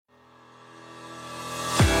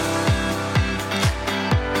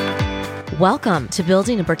Welcome to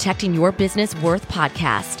Building and Protecting Your Business Worth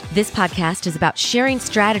podcast. This podcast is about sharing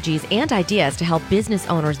strategies and ideas to help business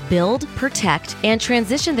owners build, protect, and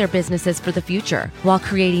transition their businesses for the future while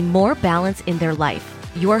creating more balance in their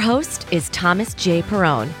life. Your host is Thomas J.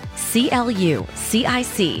 Perrone, CLU,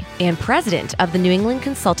 CIC, and president of the New England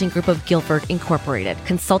Consulting Group of Guilford, Incorporated,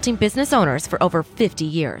 consulting business owners for over 50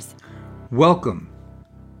 years. Welcome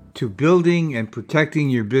to Building and Protecting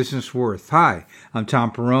Your Business Worth. Hi, I'm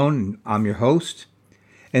Tom Perrone, and I'm your host.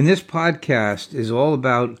 And this podcast is all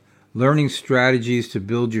about learning strategies to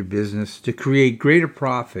build your business, to create greater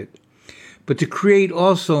profit, but to create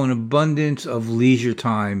also an abundance of leisure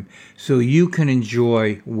time so you can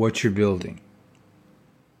enjoy what you're building.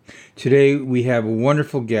 Today we have a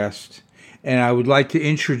wonderful guest, and I would like to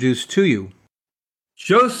introduce to you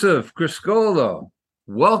Joseph Criscuolo.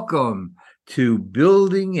 Welcome to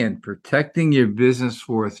Building and Protecting Your Business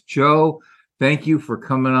Worth. Joe, thank you for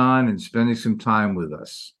coming on and spending some time with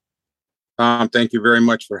us. Thank you very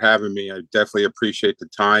much for having me. I definitely appreciate the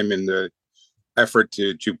time and the effort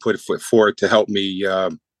to put forward to help me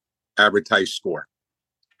advertise SCORE.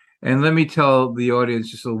 And let me tell the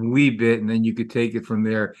audience just a wee bit, and then you could take it from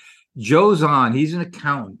there. Joe's on. He's an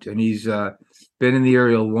accountant, and he's been in the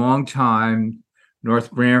area a long time,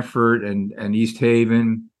 North Branford and East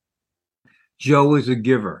Haven. Joe is a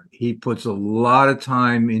giver. He puts a lot of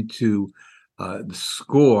time into the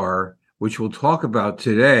SCORE, which we'll talk about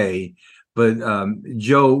today. But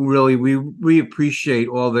Joe, really, we appreciate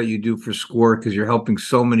all that you do for SCORE because you're helping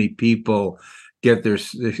so many people get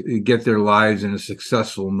their lives in a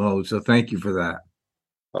successful mode. So thank you for that.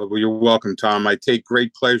 Well, you're welcome, Tom. I take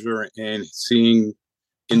great pleasure in seeing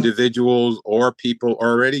individuals or people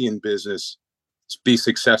already in business be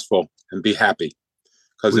successful and be happy.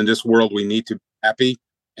 Because in this world, we need to be happy,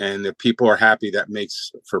 and if people are happy, that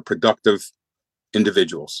makes for productive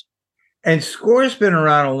individuals. And SCORE's been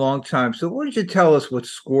around a long time. So why don't you tell us what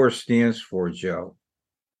SCORE stands for, Joe?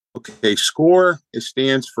 Okay, SCORE, it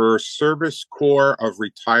stands for Service Corps of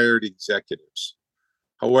Retired Executives.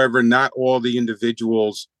 However, not all the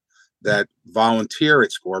individuals that volunteer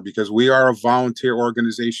at SCORE, because we are a volunteer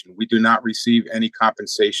organization. We do not receive any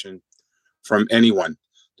compensation from anyone.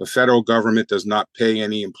 The federal government does not pay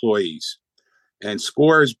any employees. And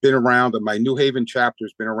SCORE has been around, my New Haven chapter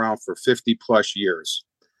has been around for 50 plus years.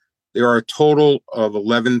 There are a total of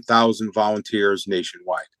 11,000 volunteers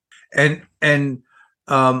nationwide. And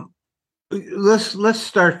let's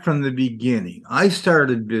start from the beginning. I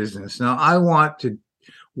started business. Now I want to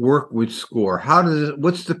work with SCORE.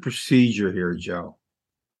 What's the procedure here, Joe?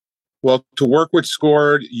 Well, to work with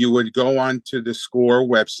SCORE, you would go onto the SCORE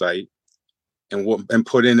website and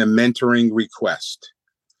put in a mentoring request.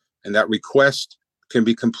 And that request can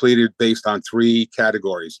be completed based on 3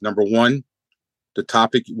 categories. Number 1, the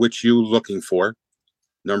topic which you're looking for.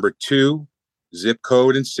 Number 2, zip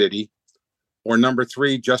code and city. Or number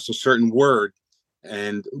 3, just a certain word.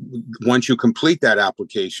 And once you complete that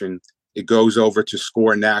application, it goes over to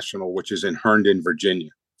SCORE National, which is in Herndon,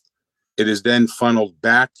 Virginia. It is then funneled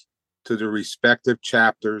back to the respective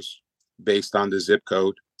chapters based on the zip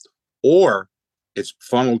code, or it's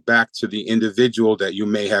funneled back to the individual that you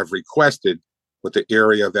may have requested with the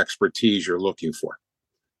area of expertise you're looking for.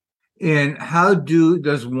 And how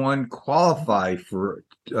does one qualify for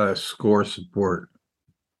SCORE support?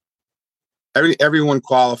 Everyone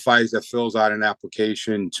qualifies that fills out an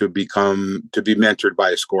application to be mentored by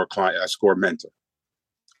a SCORE client, a SCORE mentor.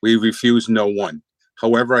 We refuse no one.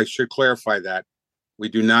 However, I should clarify that we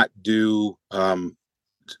do not do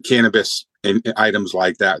cannabis and items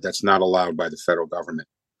like that. That's not allowed by the federal government.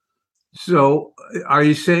 So are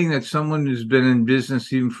you saying that someone who's been in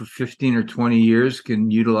business even for 15 or 20 years can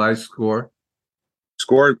utilize SCORE?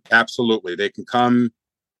 SCORE, absolutely. They can come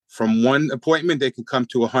from one appointment, they can come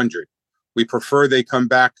to 100. We prefer they come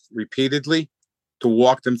back repeatedly to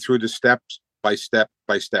walk them through the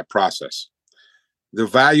step-by-step process. The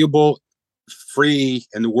valuable, free,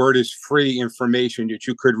 and the word is free information that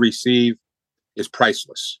you could receive is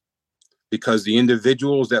priceless, because the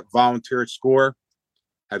individuals that volunteer at SCORE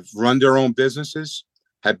have run their own businesses,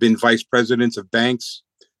 have been vice presidents of banks,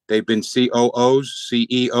 they've been COOs,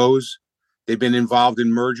 CEOs, they've been involved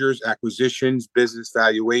in mergers, acquisitions, business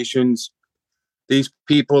valuations. These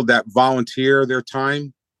people that volunteer their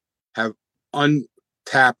time have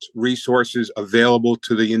untapped resources available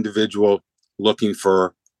to the individual looking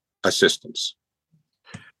for assistance.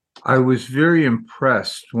 I was very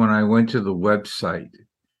impressed when I went to the website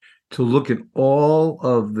to look at all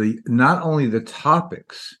of not only the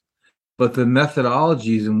topics, but the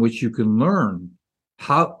methodologies in which you can learn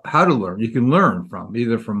how to learn. You can learn from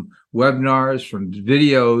either from webinars, from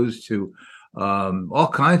videos to all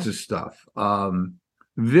kinds of stuff.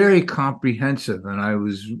 Very comprehensive, and I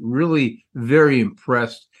was really very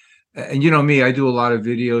impressed. And you know me, I do a lot of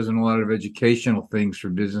videos and a lot of educational things for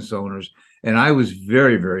business owners, and I was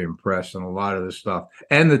very, very impressed on a lot of the stuff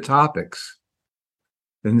and the topics.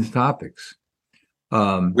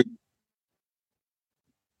 Um, We,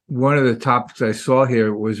 One of the topics I saw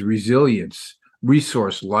here was resilience,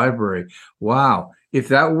 resource library. Wow. If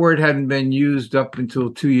that word hadn't been used up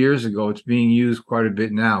until 2 years ago, it's being used quite a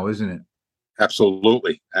bit now, isn't it?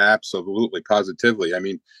 Absolutely, absolutely, positively. I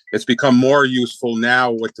mean, it's become more useful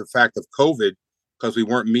now with the fact of COVID because we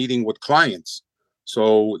weren't meeting with clients.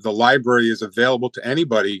 So the library is available to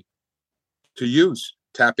anybody to use,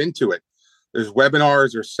 tap into it. There's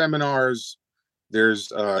webinars, there's seminars,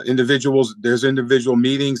 there's individual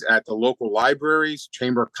meetings at the local libraries,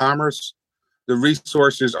 Chamber of Commerce. The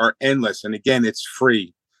resources are endless. And again, it's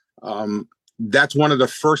free. That's one of the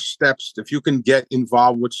first steps. If you can get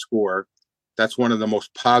involved with SCORE, that's one of the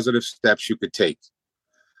most positive steps you could take.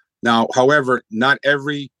 Now, however, not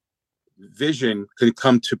every vision can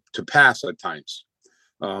come to pass at times.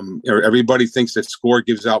 Everybody thinks that SCORE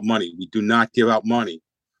gives out money. We do not give out money.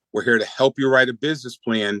 We're here to help you write a business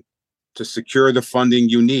plan to secure the funding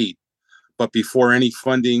you need. But before any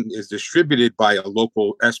funding is distributed by a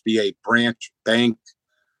local SBA branch, bank,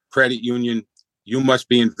 credit union, you must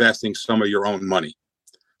be investing some of your own money.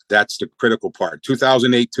 That's the critical part.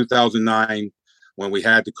 2008, 2009, when we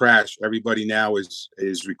had the crash, everybody now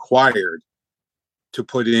is required to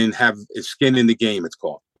put in, have skin in the game, it's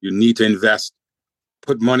called. You need to invest,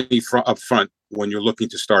 put money up front when you're looking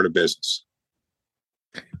to start a business.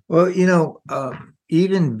 Well,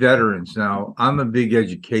 even veterans now, I'm a big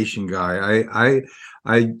education guy.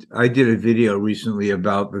 I did a video recently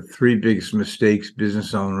about the three biggest mistakes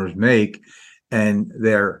business owners make, and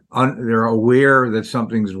they're aware that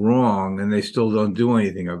something's wrong and they still don't do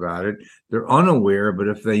anything about it. They're unaware, but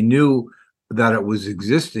if they knew that it was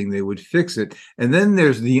existing, they would fix it. And then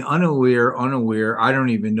there's the unaware, I don't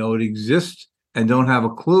even know it exists and don't have a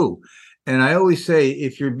clue. And I always say,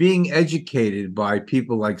 if you're being educated by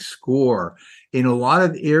people like SCORE in a lot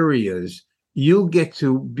of areas, you'll get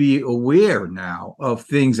to be aware now of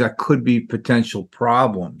things that could be potential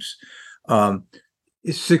problems.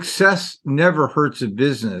 Success never hurts a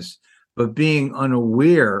business, but being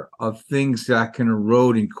unaware of things that can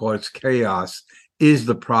erode and cause chaos is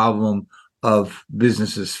the problem of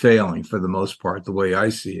businesses failing for the most part, the way I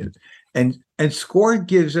see it. And SCORE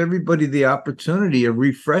gives everybody the opportunity of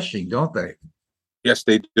refreshing, don't they? Yes,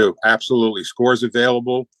 they do. Absolutely. SCORE is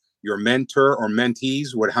available. Your mentor or mentees,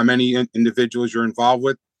 how many individuals you're involved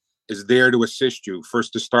with, is there to assist you.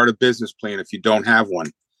 First, to start a business plan if you don't have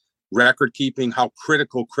one. Record keeping, how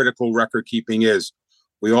critical record keeping is.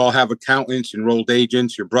 We all have accountants, enrolled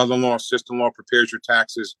agents. Your brother-in-law, sister-in-law prepares your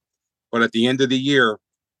taxes. But at the end of the year,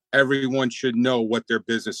 everyone should know what their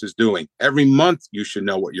business is doing. Every month, you should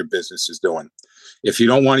know what your business is doing. If you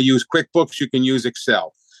don't want to use QuickBooks, you can use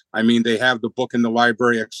Excel. I mean, they have the book in the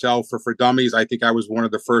library, Excel for Dummies. I think I was one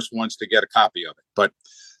of the first ones to get a copy of it. But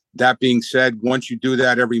that being said, once you do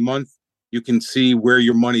that every month, you can see where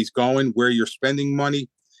your money's going, where you're spending money,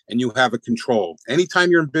 and you have a control.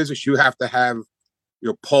 Anytime you're in business, you have to have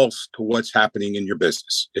your pulse to what's happening in your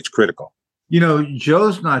business. It's critical.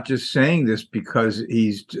 Joe's not just saying this because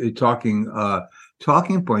he's talking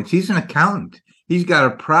points. He's an accountant. He's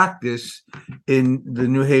got a practice in the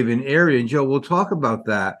New Haven area. And Joe, we'll talk about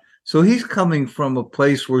that. So he's coming from a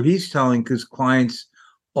place where he's telling his clients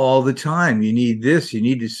all the time, you need this, you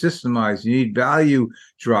need to systemize, you need value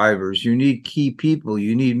drivers, you need key people,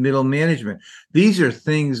 you need middle management. These are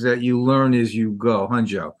things that you learn as you go, huh,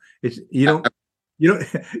 Joe? You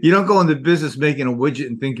don't go into business making a widget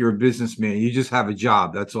and think you're a businessman. You just have a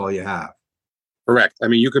job. That's all you have. Correct. I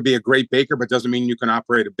mean, you could be a great baker, but doesn't mean you can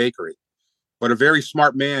operate a bakery. But a very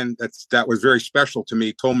smart man that was very special to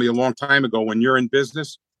me told me a long time ago, when you're in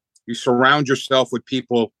business, you surround yourself with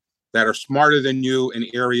people that are smarter than you in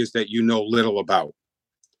areas that you know little about.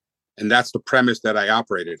 And that's the premise that I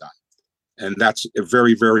operated on. And that's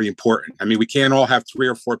very, very important. I mean, we can't all have 3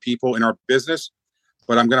 or 4 people in our business,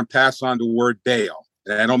 but I'm going to pass on the word bail.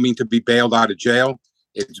 And I don't mean to be bailed out of jail.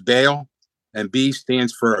 It's bail. And B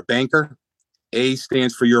stands for a banker. A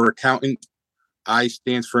stands for your accountant. I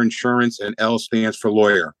stands for insurance, and L stands for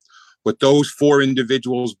lawyer. With those 4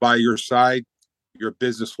 individuals by your side, your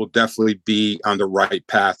business will definitely be on the right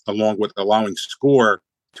path, along with allowing SCORE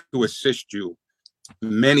to assist you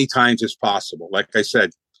many times as possible. Like I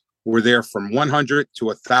said, we're there from 100 to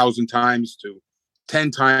 1,000 times to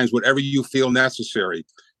 10 times, whatever you feel necessary.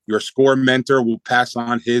 Your SCORE mentor will pass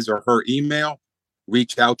on his or her email,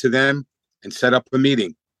 reach out to them, and set up a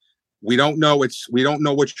meeting. We don't know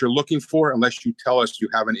what you're looking for unless you tell us you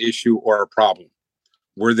have an issue or a problem.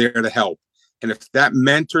 We're there to help. And if that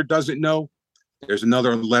mentor doesn't know, there's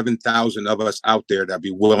another 11,000 of us out there that'd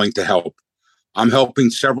be willing to help. I'm helping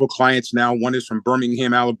several clients now. One is from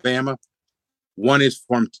Birmingham, Alabama. One is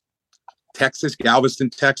from Texas, Galveston,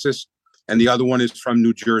 Texas. And the other one is from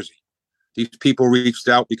New Jersey. These people reached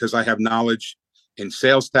out because I have knowledge in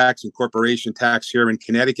sales tax and corporation tax here in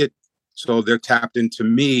Connecticut. So they're tapped into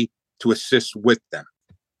me to assist with them.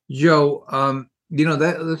 Joe,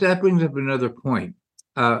 that brings up another point.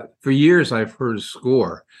 For years, I've heard of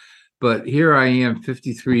SCORE, but here I am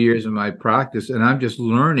 53 years in my practice, and I'm just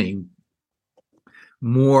learning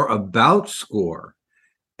more about SCORE.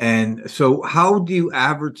 And so how do you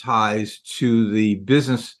advertise to the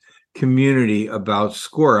business community about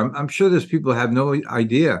SCORE? I'm sure there's people who have no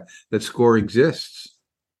idea that SCORE exists.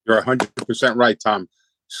 You're 100% right, Tom.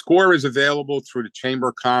 SCORE is available through the Chamber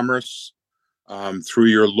of Commerce, through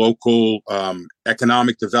your local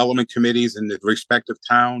economic development committees in the respective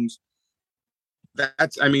towns.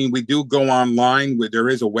 We do go online where there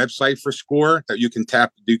is a website for SCORE that you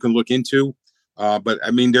can look into. But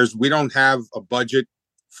we don't have a budget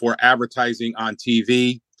for advertising on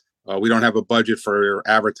TV. We don't have a budget for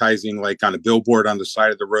advertising like on a billboard on the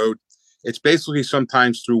side of the road. It's basically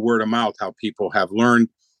sometimes through word of mouth, how people have learned,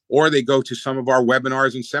 or they go to some of our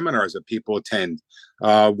webinars and seminars that people attend.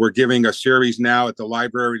 We're giving a series now at the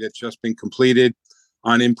library that's just been completed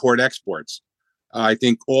on import-exports. I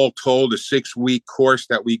think all told, a 6-week course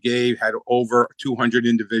that we gave had over 200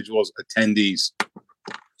 individuals attendees.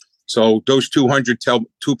 So those 200 tell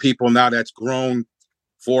two people now that's grown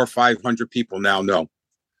 400 or 500 people now know.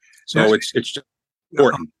 So it's just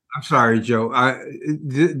important. I'm sorry, Joe. Are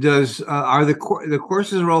the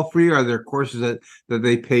courses are all free? Or are there courses that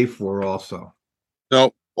they pay for also?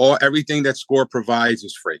 No, everything that SCORE provides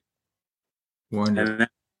is free. Wonderful. And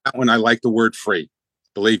that one, I like the word free.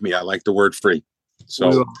 Believe me, I like the word free.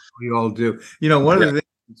 So we all do. One of the things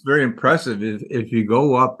that's very impressive is if you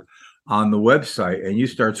go up on the website and you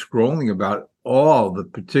start scrolling about all the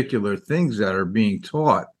particular things that are being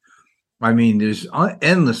taught. There's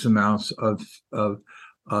endless amounts of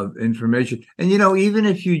information. And, even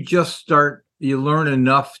if you just you learn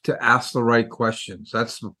enough to ask the right questions.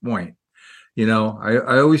 That's the point.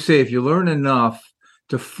 I always say, if you learn enough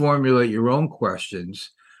to formulate your own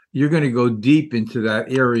questions, you're going to go deep into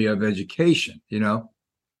that area of education,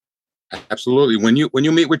 Absolutely. When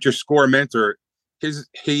you meet with your SCORE mentor,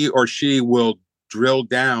 he or she will drill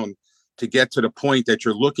down to get to the point that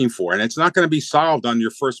you're looking for. And it's not going to be solved on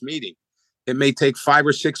your first meeting. It may take 5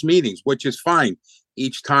 or 6 meetings, which is fine.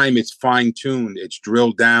 Each time it's fine-tuned, it's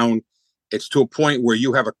drilled down. It's to a point where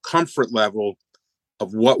you have a comfort level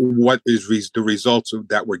of what is the results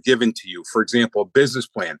that were given to you. For example, a business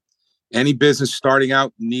plan. Any business starting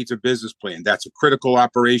out needs a business plan. That's a critical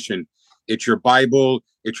operation. It's your Bible.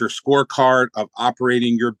 It's your scorecard of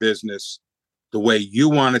operating your business the way you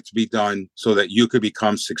want it to be done so that you could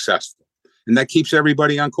become successful. And that keeps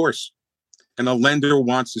everybody on course. And a lender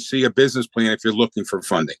wants to see a business plan if you're looking for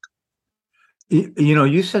funding.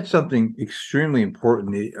 You said something extremely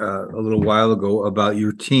important a little while ago about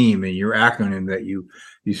your team and your acronym that you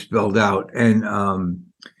spelled out. And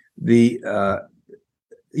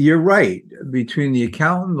you're right. Between the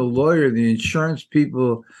accountant, the lawyer, the insurance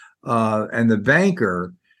people, and the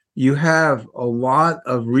banker, you have a lot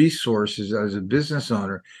of resources as a business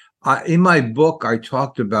owner. In my book, I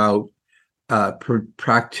talked about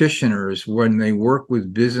practitioners when they work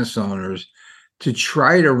with business owners to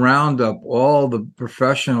try to round up all the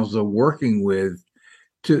professionals they're working with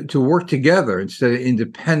to work together instead of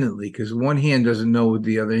independently, because one hand doesn't know what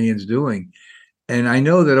the other hand's doing. And I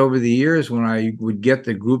know that over the years, when I would get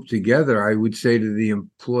the group together, I would say to the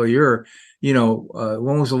employer,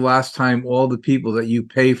 when was the last time all the people that you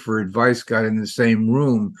pay for advice got in the same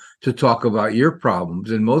room to talk about your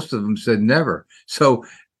problems? And most of them said never. So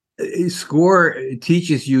SCORE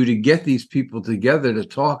teaches you to get these people together to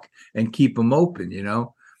talk and keep them open,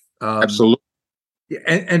 Absolutely.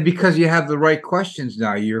 And because you have the right questions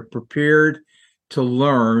now, you're prepared to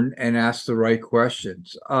learn and ask the right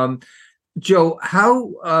questions. Joe,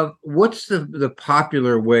 what's the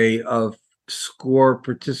popular way of SCORE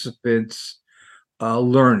participants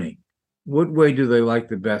learning? What way do they like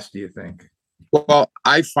the best, do you think? Well,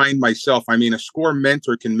 I find myself, a SCORE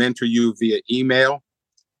mentor can mentor you via email,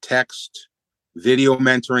 text, video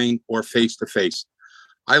mentoring, or face-to-face.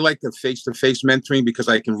 I like the face-to-face mentoring because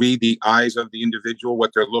I can read the eyes of the individual,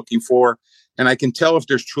 what they're looking for, and I can tell if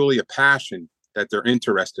there's truly a passion that they're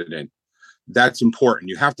interested in. That's important.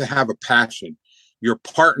 You have to have a passion. Your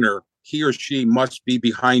partner, he or she, must be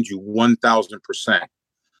behind you 1,000%.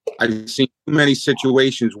 I've seen too many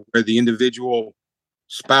situations where the individual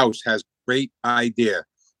spouse has a great idea,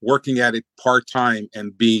 working at it part-time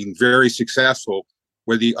and being very successful,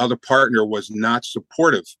 where the other partner was not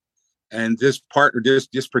supportive. And this partner,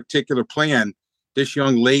 this particular plan, this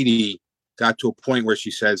young lady got to a point where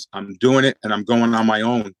she says, I'm doing it and I'm going on my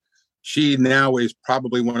own. She now is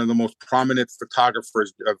probably one of the most prominent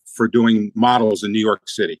photographers for doing models in New York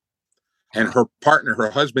City. And her partner, her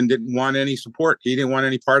husband, didn't want any support. He didn't want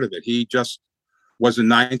any part of it. He just was a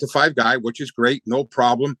 9-to-5 guy, which is great, no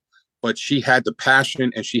problem. But she had the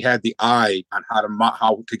passion and she had the eye on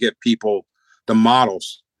how to get people, the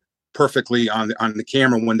models, perfectly on the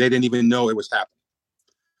camera when they didn't even know it was happening.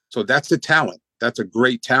 So that's a talent. That's a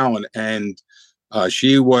great talent. And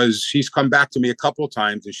she's come back to me a couple of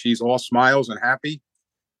times and she's all smiles and happy.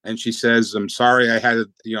 And she says, I'm sorry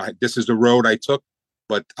this is the road I took,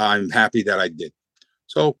 but I'm happy that I did.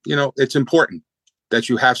 So, it's important that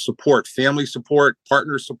you have support, family support,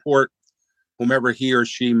 partner support, whomever he or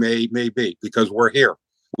she may be, because we're here.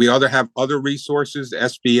 We have other resources,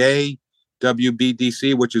 SBA,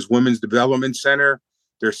 WBDC, which is Women's Development Center.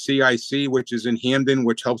 There's CIC, which is in Hamden,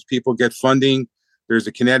 which helps people get funding. There's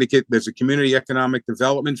a Community Economic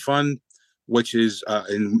Development Fund, which is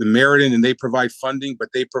in Meriden, and they provide funding, but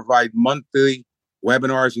they provide monthly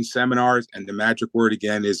webinars and seminars. And the magic word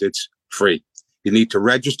again is it's free. You need to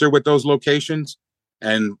register with those locations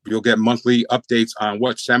and you'll get monthly updates on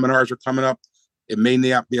what seminars are coming up. It may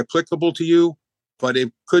not be applicable to you, but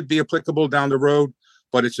it could be applicable down the road.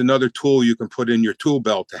 But it's another tool you can put in your tool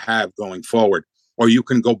belt to have going forward, or you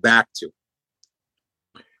can go back to.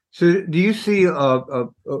 So do you see a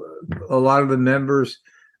lot of the members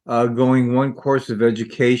going one course of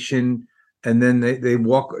education and then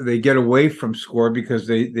they get away from SCORE because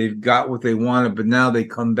they've got what they wanted, but now they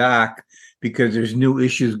come back because there's new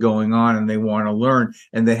issues going on and they want to learn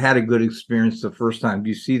and they had a good experience the first time? Do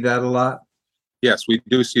you see that a lot? Yes, we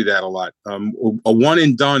do see that a lot. A one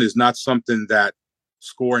and done is not something that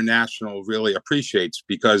SCORE National really appreciates,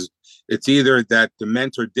 because it's either that the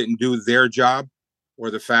mentor didn't do their job, or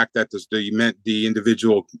the fact that the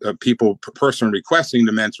individual person requesting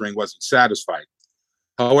the mentoring wasn't satisfied.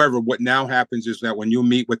 However, what now happens is that when you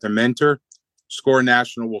meet with the mentor, SCORE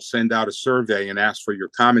National will send out a survey and ask for your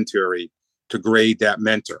commentary to grade that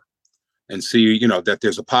mentor and see, that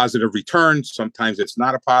there's a positive return. Sometimes it's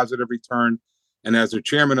not a positive return. And as the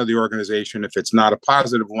chairman of the organization, if it's not a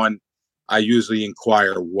positive one, I usually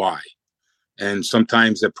inquire why. And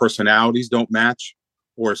sometimes the personalities don't match,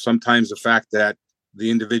 or sometimes the fact that the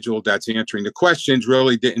individual that's answering the questions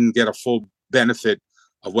really didn't get a full benefit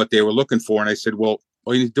of what they were looking for. And I said, well,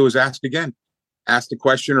 all you need to do is ask again, ask the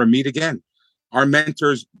question or meet again. Our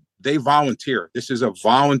mentors, they volunteer. This is a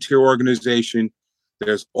volunteer organization.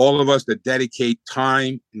 There's all of us that dedicate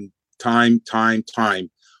time.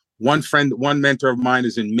 One mentor of mine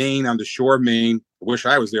is in Maine, on the shore of Maine. I wish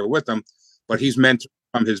I was there with him, but he's mentored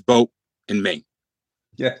from his boat in Maine.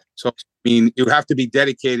 Yeah. So, you have to be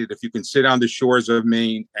dedicated if you can sit on the shores of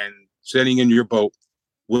Maine and sitting in your boat,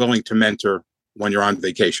 willing to mentor when you're on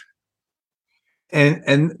vacation.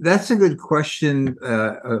 And that's a good question.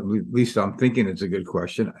 At least I'm thinking it's a good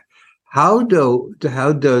question. How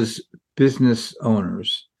does business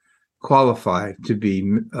owners qualify to be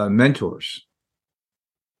mentors?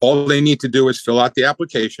 All they need to do is fill out the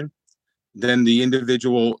application. Then the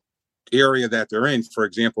individual area that they're in, for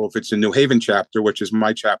example, if it's a New Haven chapter, which is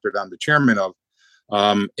my chapter that I'm the chairman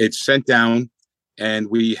of, it's sent down, and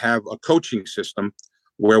we have a coaching system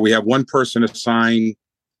where we have one person assign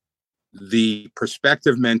the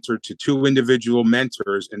prospective mentor to two individual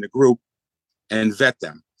mentors in the group and vet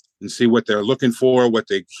them and see what they're looking for, what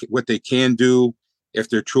they can do, if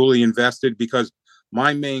they're truly invested. Because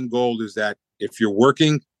my main goal is that if you're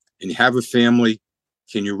working and you have a family,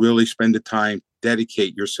 can you really spend the time,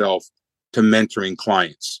 dedicate yourself to mentoring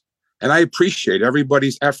clients? And I appreciate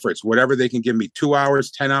everybody's efforts, whatever they can give me, 2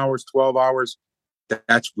 hours, 10 hours, 12 hours,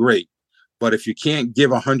 that's great. But if you can't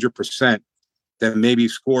give 100%, then maybe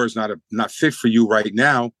SCORE is not fit for you right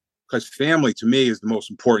now, because family to me is the most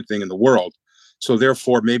important thing in the world. So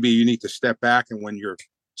therefore, maybe you need to step back, and when your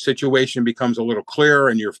situation becomes a little clearer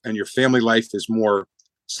and your family life is more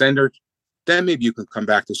centered, then maybe you can come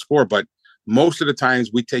back to SCORE. But most of the times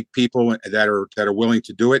we take people that are willing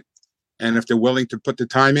to do it. And if they're willing to put the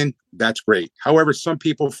time in, that's great. However, some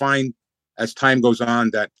people find as time goes on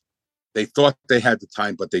that They thought they had the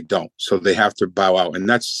time, but they don't. So they have to bow out. And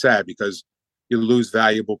that's sad because you lose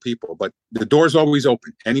valuable people. But the door's always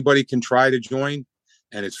open. Anybody can try to join,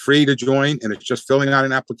 and it's free to join. And it's just filling out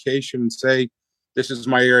an application and say, this is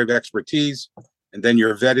my area of expertise. And then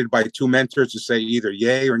you're vetted by 2 mentors to say either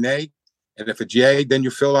yay or nay. And if it's yay, then you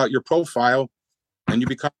fill out your profile and you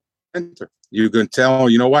become a mentor. You can tell,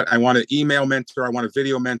 you know what, I want an email mentor. I want a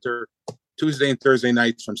video mentor Tuesday and Thursday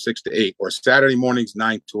nights from 6 to 8 or Saturday mornings,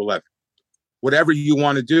 9 to 11. Whatever you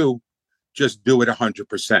want to do, just do it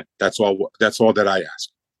 100%. That's all that I ask.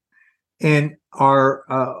 And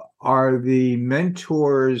are the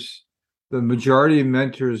mentors, the majority of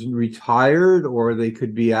mentors, retired, or they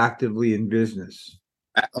could be actively in business?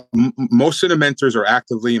 Most of the mentors are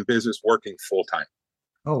actively in business, working full time.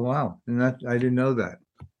 Oh, wow. And I didn't know that.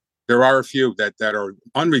 There are a few that are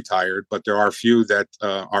unretired, but there are a few that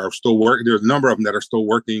are still working. There's a number of them that are still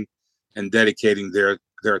working and dedicating their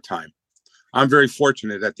time. I'm very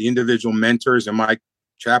fortunate that the individual mentors in my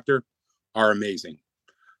chapter are amazing.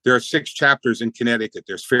 There are 6 chapters in Connecticut.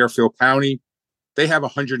 There's Fairfield County. They have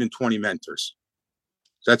 120 mentors.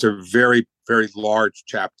 So that's a very, very large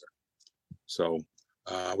chapter. So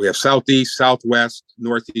we have Southeast, Southwest,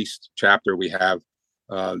 Northeast chapter. We have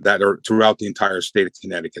that are throughout the entire state of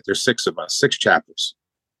Connecticut. There's 6 of us, 6 chapters.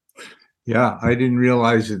 Yeah, I didn't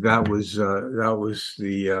realize that was it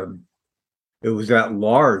was that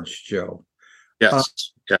large, Joe.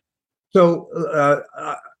 Yes. Yeah. So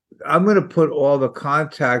I'm going to put all the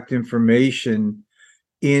contact information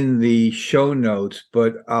in the show notes,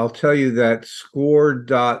 but I'll tell you that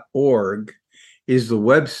score.org is the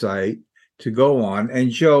website to go on. And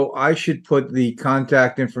Joe, I should put the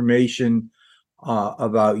contact information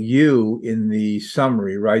about you in the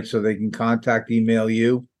summary, right? So they can email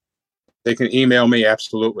you. They can email me.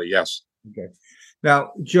 Absolutely. Yes. Okay.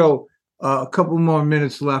 Now, Joe, a couple more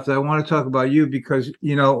minutes left. I want to talk about you because,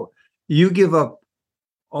 you give up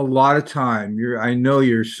a lot of time. I know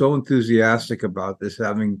you're so enthusiastic about this,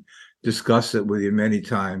 having discussed it with you many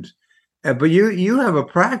times. But you have a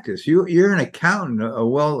practice. You're an accountant, a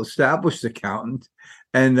well-established accountant.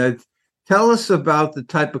 And tell us about the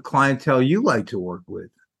type of clientele you like to work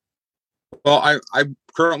with. Well, I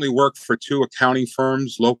currently work for 2 accounting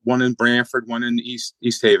firms, one in Branford, one in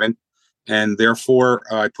East Haven. And therefore,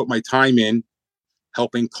 I put my time in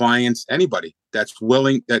helping clients, anybody that's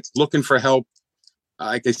looking for help.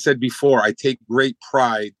 Like I said before, I take great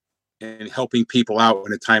pride in helping people out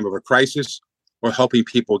in a time of a crisis or helping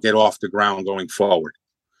people get off the ground going forward.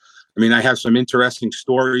 I mean, I have some interesting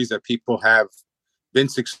stories that people have been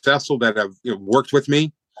successful that have worked with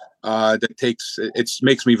me. It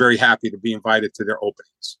makes me very happy to be invited to their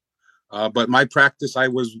openings. But my practice, I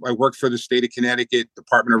worked for the state of Connecticut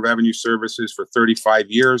Department of Revenue Services for 35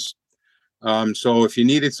 years. So if you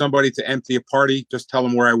needed somebody to empty a party, just tell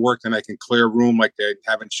them where I worked and I can clear a room like they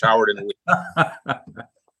haven't showered in a week.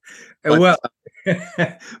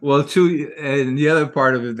 Well, too, and the other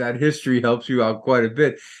part of it, that history helps you out quite a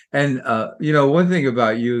bit. And one thing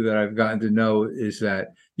about you that I've gotten to know is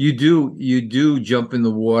that you do jump in the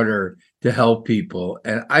water to help people,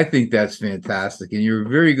 and I think that's fantastic. And you're a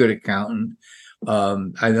very good accountant.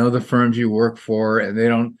 I know the firms you work for, and they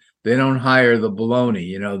don't hire the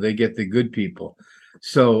baloney. They get the good people.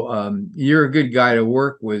 So you're a good guy to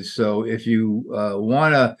work with. So if you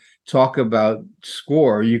want to talk about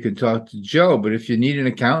SCORE, you can talk to Joe. But if you need an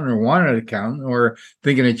accountant or want an accountant or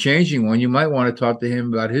thinking of changing one, you might want to talk to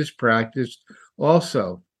him about his practice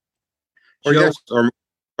also. Or Joe, yes, or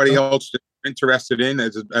anybody else interested in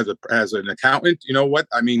as an accountant. You know what?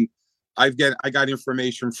 I mean, I got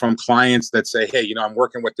information from clients that say, hey, I'm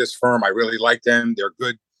working with this firm. I really like them. They're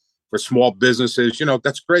good for small businesses.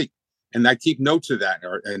 That's great. And I keep notes of that,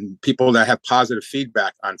 and people that have positive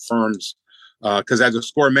feedback on firms. Because as a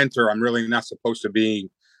SCORE mentor, I'm really not supposed to be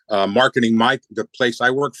marketing the place I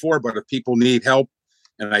work for. But if people need help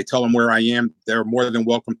and I tell them where I am, they're more than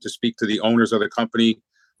welcome to speak to the owners of the company.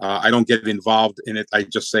 I don't get involved in it. I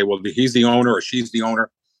just say, well, he's the owner or she's the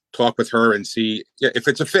owner. Talk with her and see if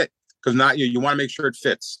it's a fit. Because not you want to make sure it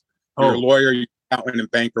fits. Your lawyer, your accountant,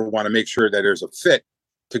 and banker want to make sure that there's a fit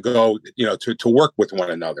to go, to work with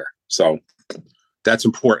one another. So that's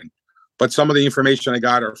important. But some of the information I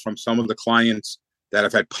got are from some of the clients that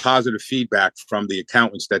have had positive feedback from the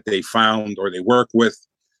accountants that they found or they work with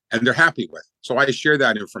and they're happy with. So I share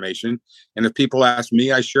that information. And if people ask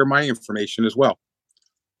me, I share my information as well.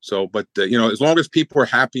 So, but, as long as people are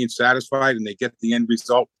happy and satisfied and they get the end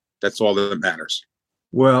result, that's all that matters.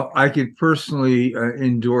 Well, I could personally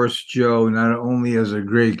endorse Joe not only as a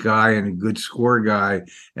great guy and a good SCORE guy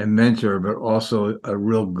and mentor, but also a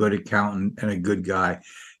real good accountant and a good guy.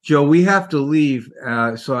 Joe, we have to leave,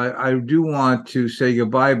 so I do want to say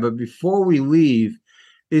goodbye. But before we leave,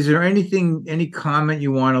 is there any comment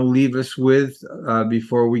you want to leave us with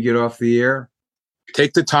before we get off the air?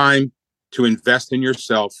 Take the time to invest in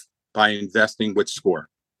yourself by investing with SCORE.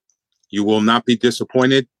 You will not be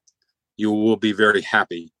disappointed. You will be very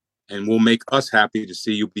happy, and will make us happy to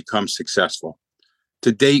see you become successful.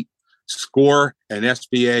 To date, SCORE and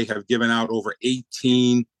SBA have given out over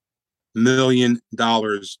 $18 million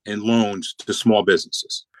in loans to small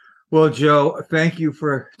businesses. Well, Joe, thank you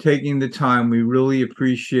for taking the time. We really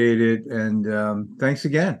appreciate it. And thanks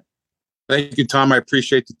again. Thank you, Tom. I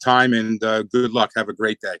appreciate the time, and good luck. Have a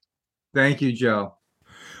great day. Thank you, Joe.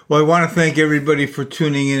 Well, I want to thank everybody for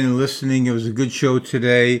tuning in and listening. It was a good show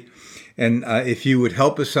today. And if you would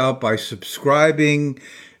help us out by subscribing,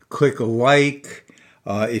 click a like.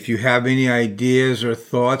 If you have any ideas or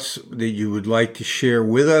thoughts that you would like to share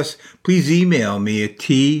with us, please email me at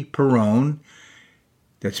tperrone,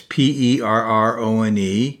 that's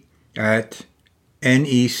PERRONE, at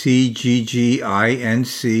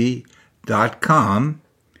necgginc.com.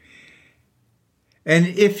 And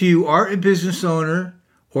if you are a business owner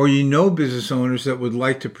or you know business owners that would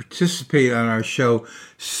like to participate on our show,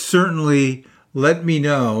 certainly let me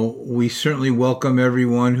know. We certainly welcome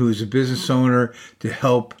everyone who is a business owner to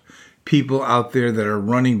help people out there that are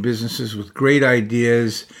running businesses with great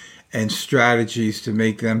ideas and strategies to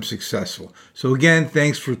make them successful. So again,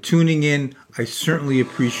 thanks for tuning in. I certainly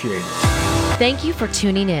appreciate it. Thank you for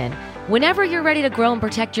tuning in. Whenever you're ready to grow and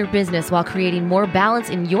protect your business while creating more balance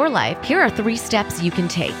in your life, here are 3 steps you can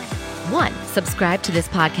take. 1. Subscribe to this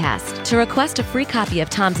podcast. To request a free copy of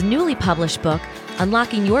Tom's newly published book,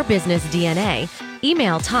 Unlocking Your Business DNA,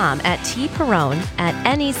 email Tom at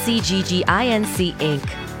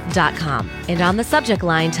tperrone@necgginc.com. And on the subject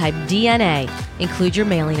line, type DNA. Include your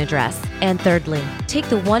mailing address. And thirdly, take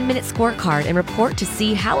the 1-minute scorecard and report to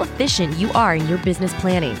see how efficient you are in your business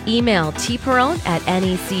planning. Email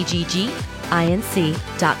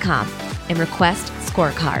tperrone@necgginc.com and request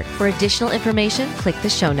scorecard. For additional information, click the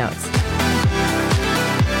show notes.